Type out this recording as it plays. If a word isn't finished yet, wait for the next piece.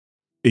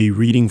A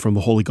reading from the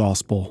Holy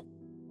Gospel,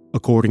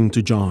 according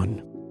to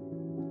John.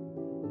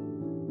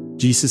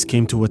 Jesus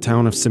came to a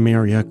town of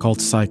Samaria called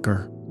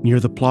Sychar,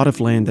 near the plot of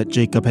land that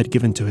Jacob had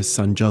given to his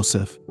son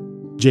Joseph.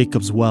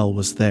 Jacob's well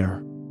was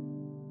there.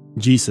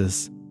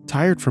 Jesus,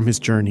 tired from his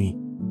journey,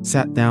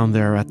 sat down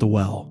there at the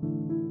well.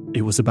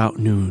 It was about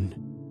noon.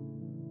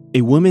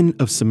 A woman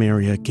of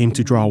Samaria came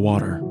to draw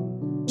water.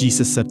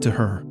 Jesus said to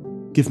her,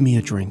 "Give me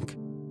a drink."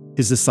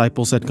 His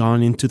disciples had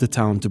gone into the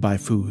town to buy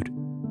food.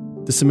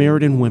 The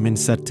Samaritan women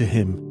said to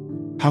him,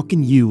 "How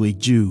can you, a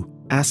Jew,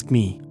 ask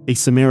me, a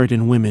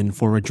Samaritan woman,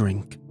 for a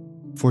drink?"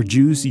 For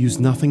Jews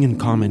use nothing in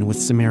common with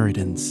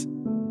Samaritans.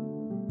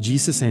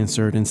 Jesus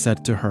answered and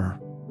said to her,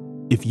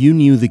 "If you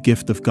knew the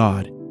gift of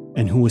God,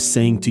 and who was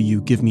saying to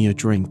you, 'Give me a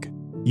drink,'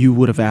 you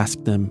would have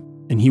asked him,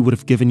 and he would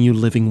have given you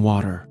living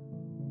water."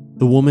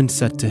 The woman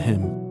said to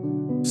him,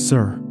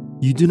 "Sir,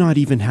 you do not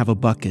even have a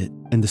bucket,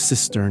 and the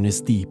cistern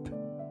is deep.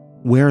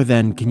 Where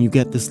then can you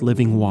get this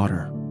living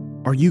water?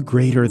 Are you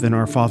greater than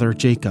our father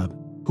Jacob,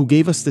 who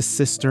gave us this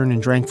cistern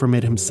and drank from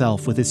it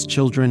himself with his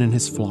children and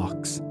his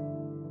flocks?"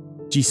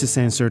 Jesus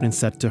answered and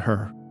said to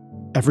her,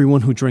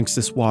 "Everyone who drinks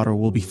this water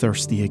will be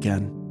thirsty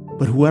again,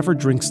 but whoever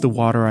drinks the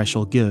water I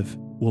shall give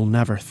will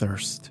never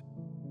thirst.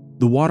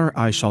 The water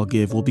I shall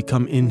give will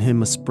become in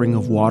him a spring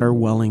of water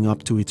welling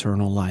up to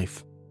eternal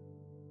life."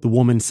 The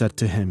woman said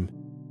to him,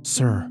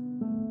 "Sir,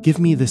 give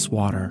me this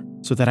water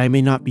so that I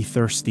may not be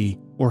thirsty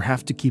or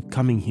have to keep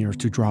coming here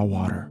to draw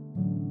water."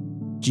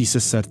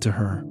 Jesus said to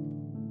her,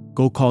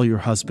 "Go call your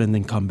husband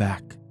and come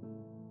back."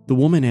 The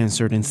woman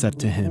answered and said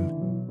to him,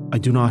 "I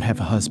do not have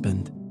a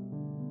husband."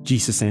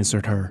 Jesus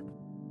answered her,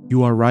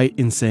 "You are right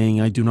in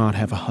saying I do not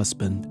have a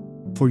husband,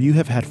 for you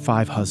have had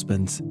 5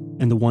 husbands,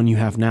 and the one you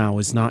have now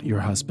is not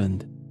your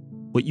husband.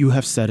 What you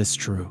have said is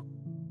true."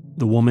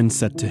 The woman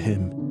said to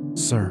him,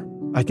 "Sir,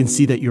 I can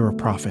see that you're a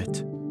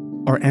prophet.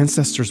 Our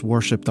ancestors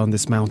worshipped on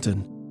this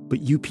mountain, but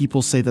you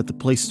people say that the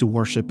place to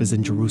worship is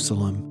in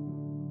Jerusalem."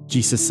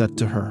 Jesus said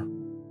to her,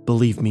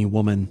 "Believe me,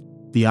 woman,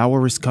 the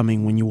hour is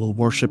coming when you will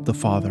worship the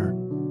Father,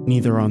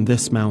 neither on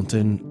this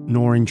mountain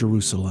nor in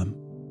Jerusalem.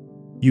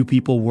 You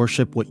people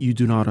worship what you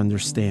do not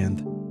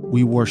understand.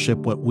 We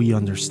worship what we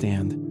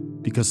understand,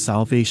 because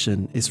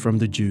salvation is from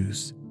the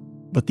Jews.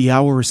 But the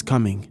hour is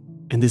coming,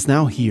 and is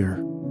now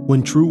here,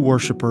 when true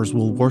worshipers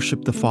will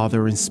worship the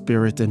Father in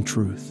spirit and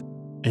truth.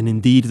 And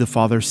indeed the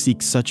Father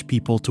seeks such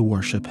people to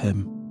worship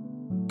him.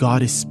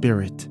 God is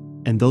spirit,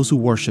 and those who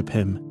worship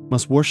him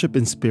must worship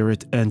in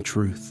spirit and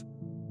truth."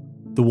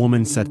 The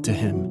woman said to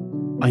him,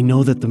 "I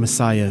know that the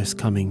Messiah is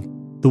coming,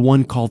 the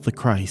one called the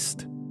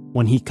Christ.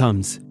 When he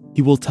comes,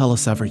 he will tell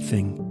us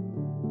everything."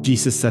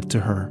 Jesus said to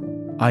her,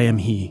 "I am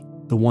he,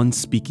 the one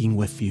speaking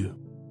with you."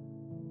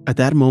 At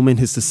that moment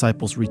his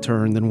disciples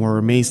returned and were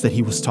amazed that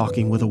he was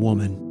talking with a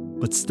woman,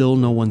 but still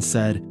no one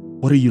said,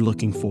 "What are you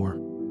looking for?"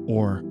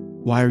 or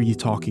 "Why are you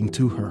talking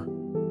to her?"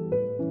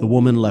 The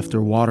woman left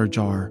her water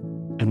jar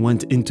and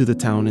went into the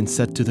town and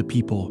said to the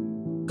people,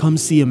 "Come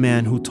see a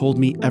man who told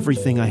me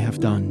everything I have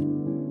done.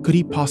 Could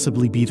he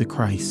possibly be the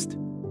Christ?"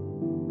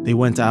 They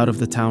went out of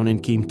the town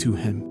and came to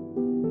him.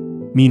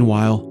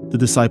 Meanwhile, the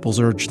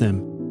disciples urged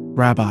him,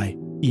 "Rabbi,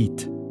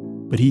 eat."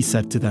 But he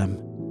said to them,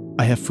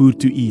 "I have food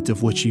to eat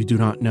of which you do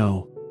not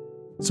know."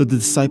 So the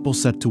disciples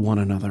said to one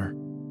another,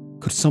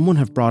 "Could someone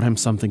have brought him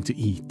something to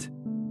eat?"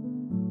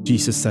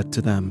 Jesus said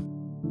to them,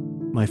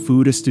 "My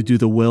food is to do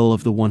the will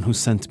of the one who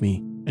sent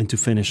me and to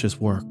finish his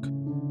work.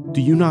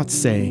 Do you not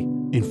say,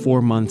 'In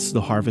 4 months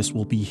the harvest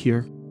will be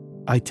here'?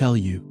 I tell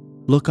you,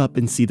 look up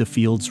and see the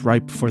fields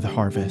ripe for the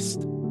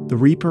harvest. The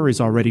reaper is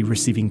already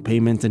receiving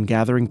payment and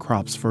gathering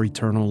crops for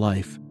eternal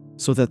life,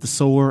 so that the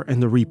sower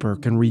and the reaper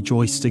can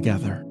rejoice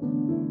together.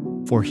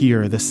 For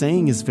here the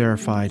saying is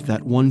verified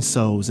that one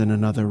sows and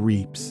another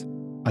reaps.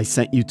 I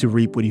sent you to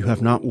reap what you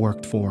have not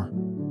worked for.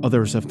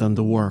 Others have done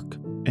the work,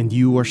 and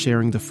you are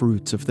sharing the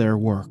fruits of their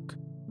work."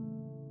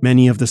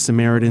 Many of the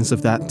Samaritans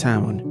of that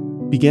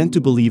town began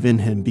to believe in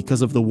him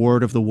because of the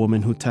word of the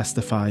woman who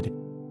testified,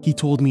 "He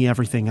told me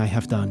everything I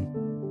have done."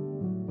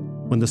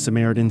 When the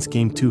Samaritans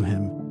came to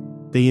him,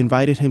 they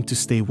invited him to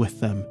stay with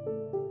them,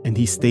 and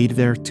he stayed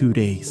there 2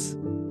 days.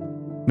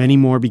 Many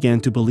more began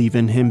to believe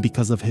in him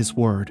because of his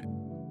word,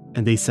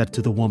 and they said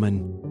to the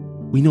woman,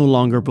 "We no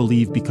longer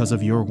believe because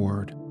of your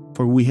word,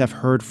 for we have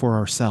heard for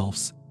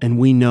ourselves, and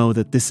we know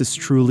that this is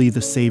truly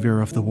the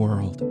Savior of the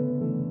world."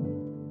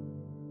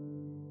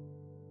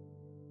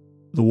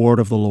 The word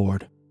of the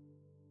Lord.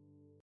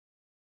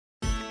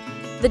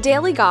 The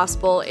Daily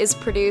Gospel is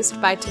produced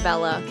by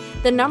Tabella,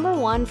 the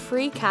 #1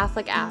 free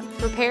Catholic app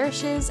for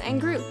parishes and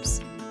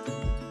groups.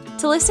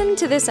 To listen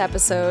to this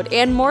episode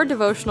and more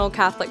devotional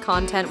Catholic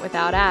content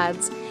without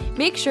ads,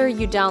 make sure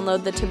you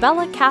download the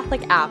Tabella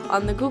Catholic app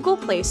on the Google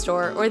Play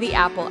Store or the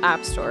Apple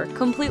App Store,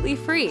 completely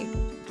free.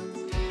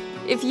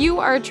 If you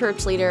are a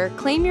church leader,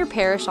 claim your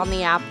parish on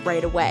the app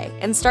right away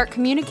and start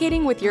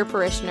communicating with your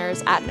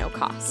parishioners at no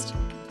cost.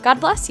 God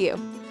bless you.